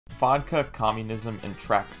vodka, communism, and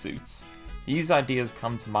tracksuits. These ideas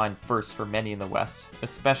come to mind first for many in the West,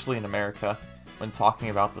 especially in America, when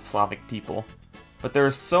talking about the Slavic people. But there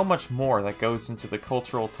is so much more that goes into the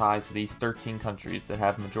cultural ties of these 13 countries that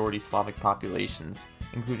have majority Slavic populations,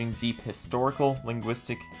 including deep historical,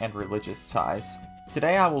 linguistic, and religious ties.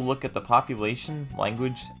 Today I will look at the population,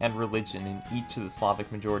 language, and religion in each of the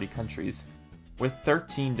Slavic majority countries. With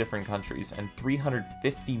 13 different countries and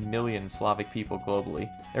 350 million Slavic people globally,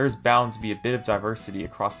 there is bound to be a bit of diversity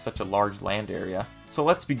across such a large land area. So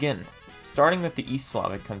let's begin. Starting with the East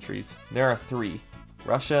Slavic countries, there are 3.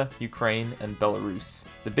 Russia, Ukraine, and Belarus.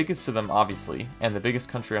 The biggest of them, obviously, and the biggest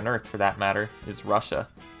country on Earth for that matter, is Russia.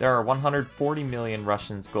 There are 140 million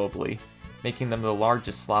Russians globally, making them the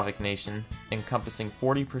largest Slavic nation, encompassing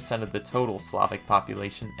 40% of the total Slavic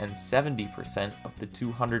population and 70% of the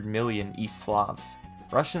 200 million East Slavs.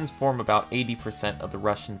 Russians form about 80% of the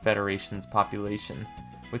Russian Federation's population,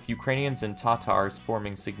 with Ukrainians and Tatars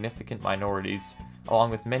forming significant minorities, along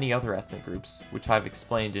with many other ethnic groups, which I've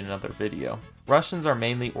explained in another video. Russians are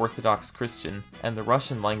mainly Orthodox Christian, and the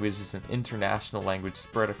Russian language is an international language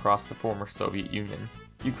spread across the former Soviet Union.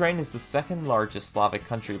 Ukraine is the second largest Slavic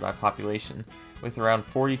country by population, with around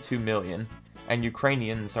 42 million, and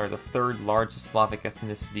Ukrainians are the third largest Slavic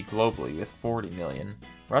ethnicity globally with 40 million.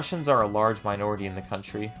 Russians are a large minority in the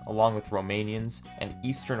country, along with Romanians, and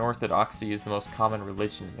Eastern Orthodoxy is the most common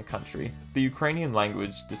religion in the country. The Ukrainian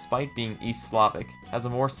language, despite being East Slavic, has a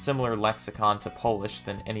more similar lexicon to Polish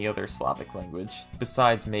than any other Slavic language,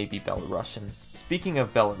 besides maybe Belarusian. Speaking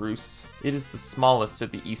of Belarus, it is the smallest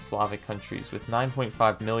of the East Slavic countries with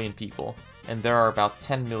 9.5 million people, and there are about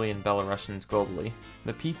 10 million Belarusians globally.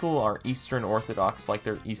 The people are Eastern Orthodox like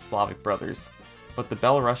their East Slavic brothers, but the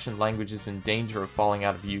Belarusian language is in danger of falling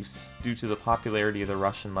out of use due to the popularity of the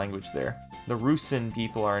Russian language there. The Rusin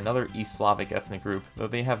people are another East Slavic ethnic group, though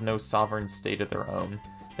they have no sovereign state of their own.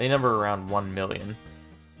 They number around 1 million.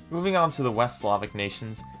 Moving on to the West Slavic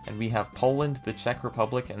nations, and we have Poland, the Czech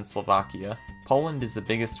Republic, and Slovakia. Poland is the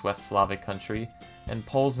biggest West Slavic country, and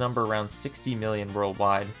Poles number around 60 million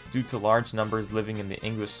worldwide due to large numbers living in the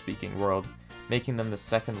English-speaking world, making them the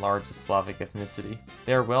second largest Slavic ethnicity.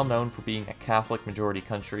 They are well known for being a Catholic majority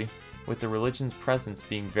country, with the religion's presence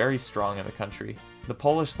being very strong in the country. The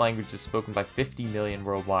Polish language is spoken by 50 million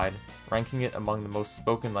worldwide, ranking it among the most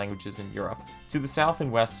spoken languages in Europe. To the south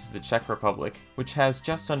and west is the Czech Republic, which has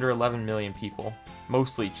just under 11 million people,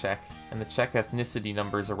 mostly Czech, and the Czech ethnicity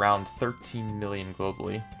numbers around 13 million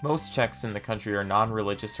globally. Most Czechs in the country are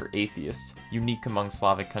non-religious or atheist, unique among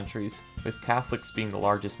Slavic countries, with Catholics being the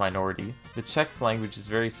largest minority. The Czech language is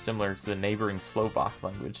very similar to the neighboring Slovak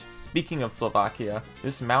language. Speaking of Slovakia,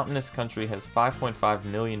 this mountainous country has 5.5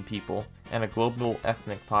 million people, and a global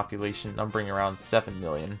ethnic population numbering around 7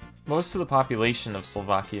 million. Most of the population of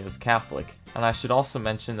Slovakia is Catholic, and I should also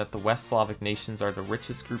mention that the West Slavic nations are the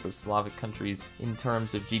richest group of Slavic countries in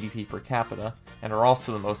terms of GDP per capita, and are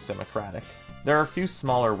also the most democratic. There are a few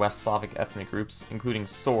smaller West Slavic ethnic groups, including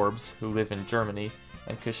Sorbs, who live in Germany,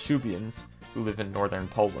 and Kashubians, who live in northern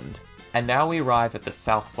Poland. And now we arrive at the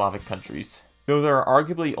South Slavic countries. Though there are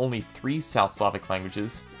arguably only 3 South Slavic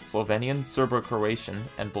languages, Slovenian, Serbo-Croatian,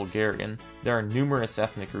 and Bulgarian, there are numerous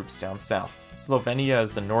ethnic groups down south. Slovenia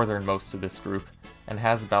is the northernmost of this group, and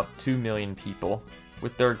has about 2 million people,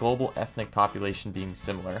 with their global ethnic population being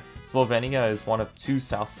similar. Slovenia is one of 2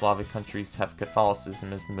 South Slavic countries to have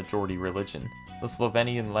Catholicism as the majority religion. The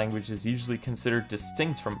Slovenian language is usually considered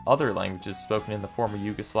distinct from other languages spoken in the former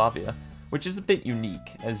Yugoslavia, which is a bit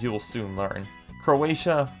unique, as you will soon learn.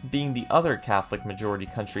 Croatia, being the other Catholic majority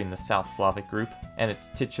country in the South Slavic group, and its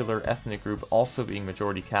titular ethnic group also being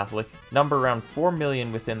majority Catholic, number around 4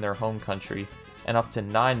 million within their home country, and up to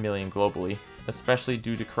 9 million globally, especially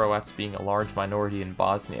due to Croats being a large minority in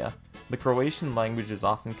Bosnia. The Croatian language is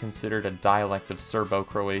often considered a dialect of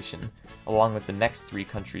Serbo-Croatian, along with the next 3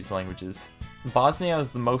 countries' languages. Bosnia is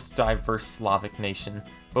the most diverse Slavic nation,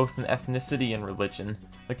 both in ethnicity and religion.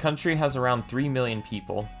 The country has around 3 million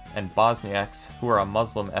people, and Bosniaks, who are a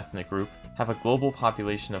Muslim ethnic group, have a global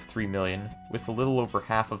population of 3 million, with a little over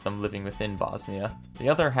half of them living within Bosnia. The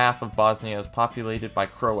other half of Bosnia is populated by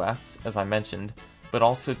Croats, as I mentioned, but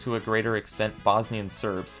also to a greater extent Bosnian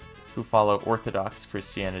Serbs, who follow Orthodox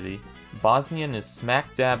Christianity. Bosnian is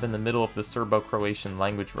smack dab in the middle of the Serbo-Croatian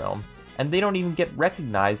language realm, and they don't even get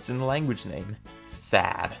recognized in the language name.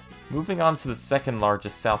 Sad. Moving on to the second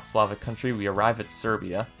largest South Slavic country, we arrive at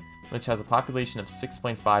Serbia, which has a population of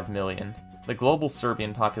 6.5 million. The global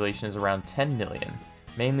Serbian population is around 10 million,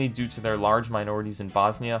 mainly due to their large minorities in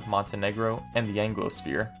Bosnia, Montenegro, and the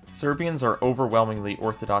Anglosphere. Serbians are overwhelmingly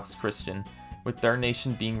Orthodox Christian, with their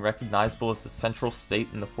nation being recognizable as the central state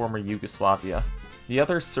in the former Yugoslavia. The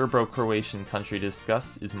other Serbo-Croatian country to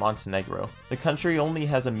discuss is Montenegro. The country only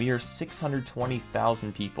has a mere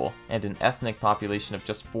 620,000 people and an ethnic population of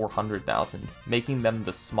just 400,000, making them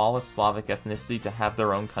the smallest Slavic ethnicity to have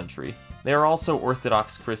their own country. They are also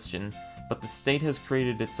Orthodox Christian, but the state has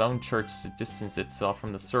created its own church to distance itself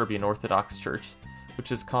from the Serbian Orthodox Church, which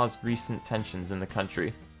has caused recent tensions in the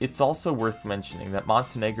country. It's also worth mentioning that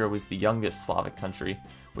Montenegro is the youngest Slavic country,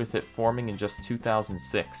 with it forming in just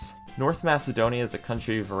 2006. North Macedonia is a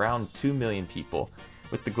country of around 2 million people,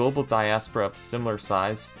 with the global diaspora of similar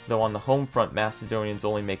size, though on the home front Macedonians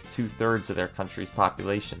only make 2/3 of their country's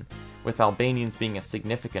population, with Albanians being a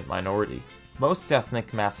significant minority. Most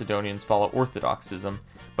ethnic Macedonians follow Orthodoxism,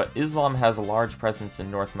 but Islam has a large presence in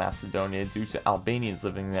North Macedonia due to Albanians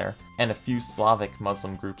living there, and a few Slavic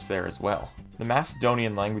Muslim groups there as well. The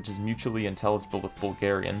Macedonian language is mutually intelligible with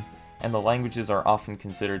Bulgarian, and the languages are often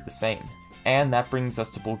considered the same. And that brings us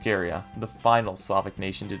to Bulgaria, the final Slavic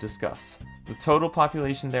nation to discuss. The total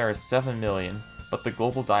population there is 7 million, but the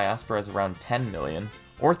global diaspora is around 10 million.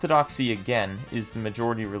 Orthodoxy, again, is the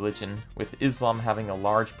majority religion, with Islam having a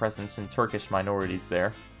large presence in Turkish minorities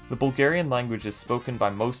there. The Bulgarian language is spoken by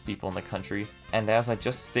most people in the country, and as I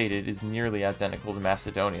just stated, is nearly identical to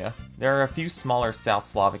Macedonia. There are a few smaller South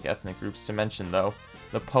Slavic ethnic groups to mention though,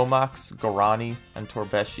 the Pomaks, Gorani, and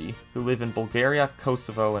Torbeshi, who live in Bulgaria,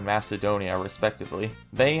 Kosovo, and Macedonia respectively.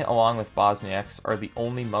 They, along with Bosniaks, are the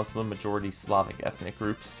only Muslim-majority Slavic ethnic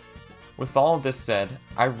groups. With all of this said,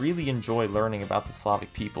 I really enjoy learning about the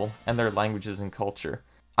Slavic people and their languages and culture.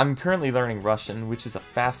 I'm currently learning Russian, which is a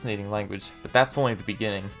fascinating language, but that's only the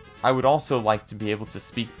beginning. I would also like to be able to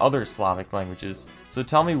speak other Slavic languages, so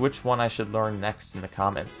tell me which one I should learn next in the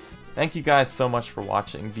comments. Thank you guys so much for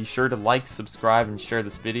watching. Be sure to like, subscribe, and share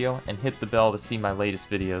this video, and hit the bell to see my latest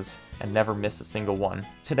videos, and never miss a single one.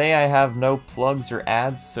 Today I have no plugs or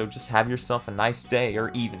ads, so just have yourself a nice day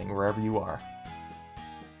or evening wherever you are.